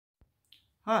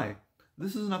Hi,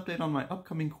 this is an update on my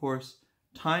upcoming course,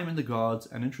 Time and the Gods,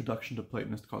 an Introduction to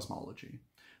Platonist Cosmology.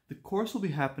 The course will be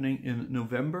happening in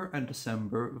November and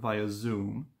December via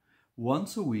Zoom,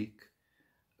 once a week,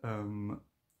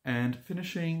 and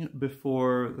finishing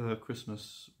before the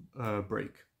Christmas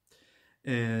break.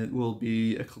 It will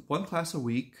be one class a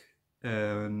week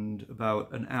and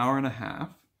about an hour and a half,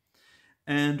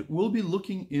 and we'll be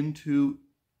looking into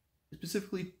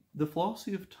specifically the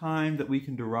philosophy of time that we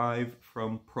can derive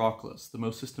from Proclus, the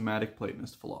most systematic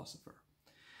Platonist philosopher.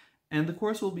 And the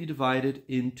course will be divided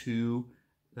into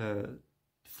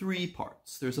three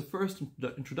parts. There's a first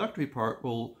introductory part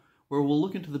where we'll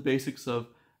look into the basics of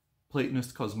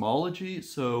Platonist cosmology.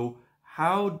 So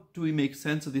how do we make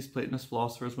sense of these Platonist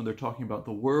philosophers when they're talking about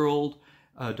the world?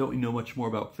 Don't we know much more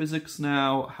about physics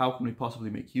now? How can we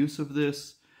possibly make use of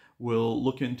this? We'll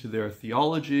look into their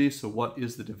theology. So what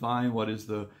is the divine? What is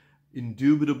the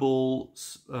indubitable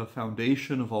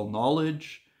foundation of all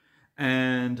knowledge?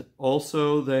 And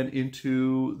also then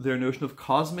into their notion of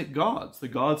cosmic gods, the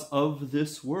gods of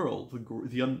this world,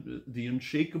 the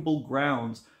unshakable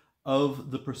grounds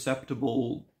of the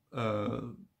perceptible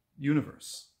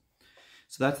universe.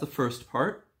 So that's the first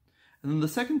part. And then the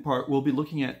second part, we'll be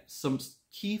looking at some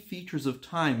key features of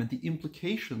time and the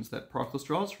implications that Proclus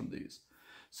draws from these.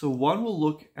 So one will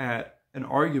look at an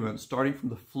argument starting from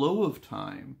the flow of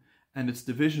time and its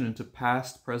division into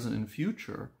past, present, and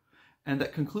future, and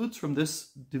that concludes from this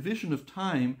division of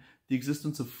time the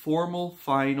existence of formal,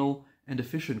 final, and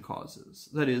efficient causes.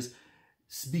 That is,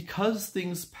 because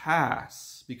things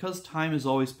pass, because time is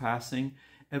always passing,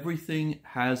 everything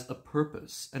has a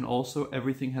purpose, and also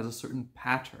everything has a certain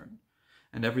pattern,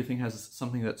 and everything has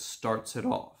something that starts it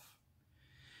off.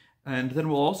 And then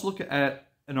we'll also look at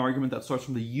an argument that starts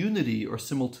from the unity or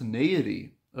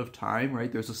simultaneity of time,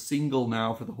 right? There's a single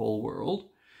now for the whole world.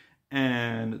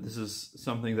 And this is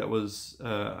something that was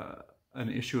an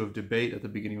issue of debate at the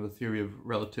beginning of the theory of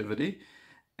relativity,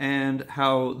 and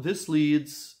how this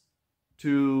leads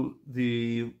to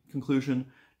the conclusion,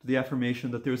 to the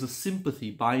affirmation that there's a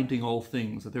sympathy binding all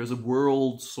things, that there's a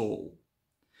world soul.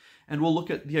 And we'll look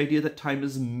at the idea that time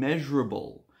is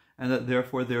measurable, and that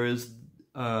therefore there is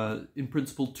in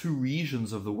principle two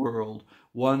regions of the world,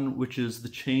 one which is the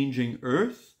changing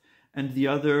earth, and the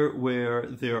other where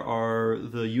there are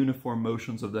the uniform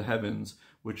motions of the heavens,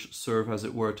 which serve, as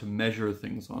it were, to measure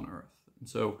things on earth. And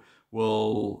so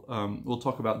we'll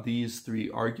talk about these three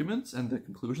arguments and the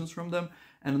conclusions from them.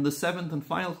 And in the seventh and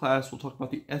final class, we'll talk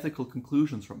about the ethical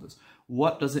conclusions from this.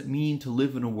 What does it mean to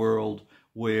live in a world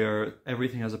where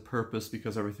everything has a purpose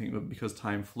because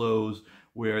time flows,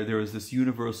 where there is this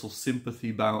universal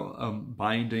sympathy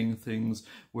binding things,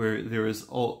 where there is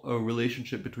a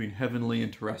relationship between heavenly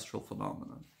and terrestrial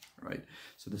phenomena, right?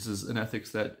 So this is an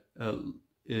ethics that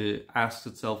asks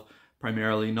itself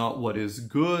primarily not what is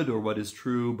good or what is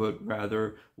true, but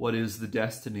rather what is the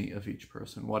destiny of each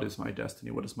person? What is my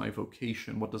destiny? What is my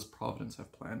vocation? What does Providence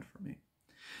have planned for me?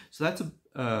 So that's a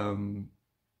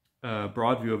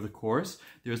broad view of the course.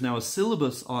 There's now a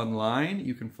syllabus online.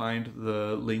 You can find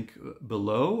the link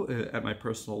below at my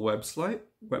personal website.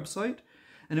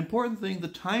 An important thing, the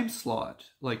time slot,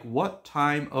 like what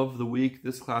time of the week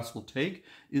this class will take,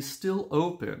 is still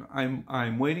open.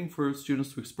 I'm waiting for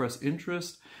students to express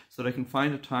interest so that I can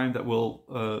find a time that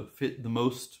will fit the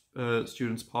most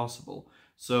students possible.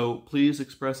 So please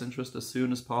express interest as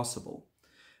soon as possible.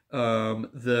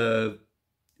 The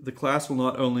class will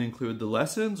not only include the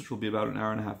lessons, which will be about an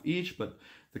hour and a half each, but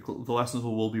the lessons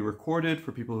will be recorded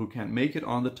for people who can't make it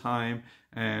on the time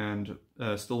and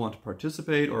still want to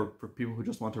participate, or for people who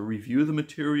just want to review the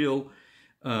material.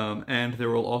 And there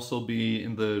will also be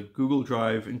in the Google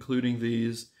Drive, including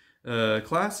these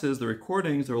classes, the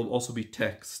recordings, there will also be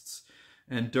texts.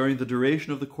 And during the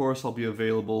duration of the course, I'll be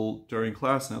available during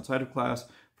class and outside of class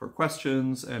for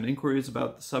questions and inquiries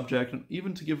about the subject, and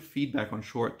even to give feedback on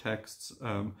short texts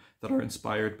that are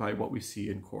inspired by what we see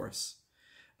in course.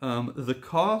 The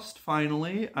cost,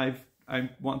 finally, I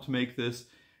want to make this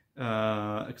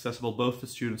accessible both to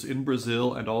students in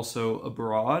Brazil and also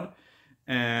abroad.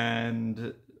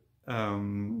 And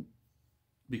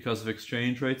because of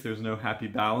exchange rates, there's no happy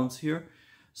balance here.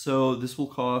 So this will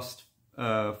cost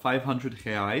 500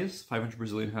 reais, 500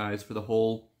 Brazilian reais for the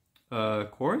whole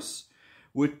course,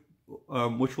 which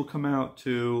will come out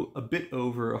to a bit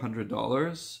over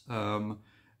 $100,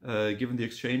 given the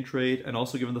exchange rate, and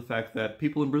also given the fact that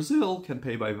people in Brazil can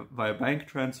pay via bank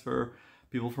transfer.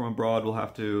 People from abroad will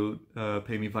have to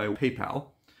pay me via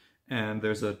PayPal, and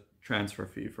there's a transfer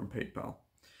fee from PayPal.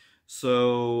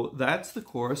 So that's the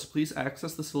course. Please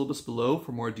access the syllabus below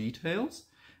for more details,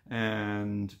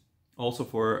 and also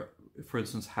for for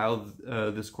instance, how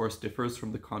this course differs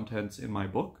from the contents in my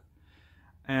book.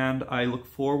 And I look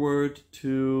forward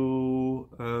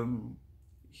to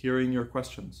hearing your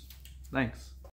questions. Thanks.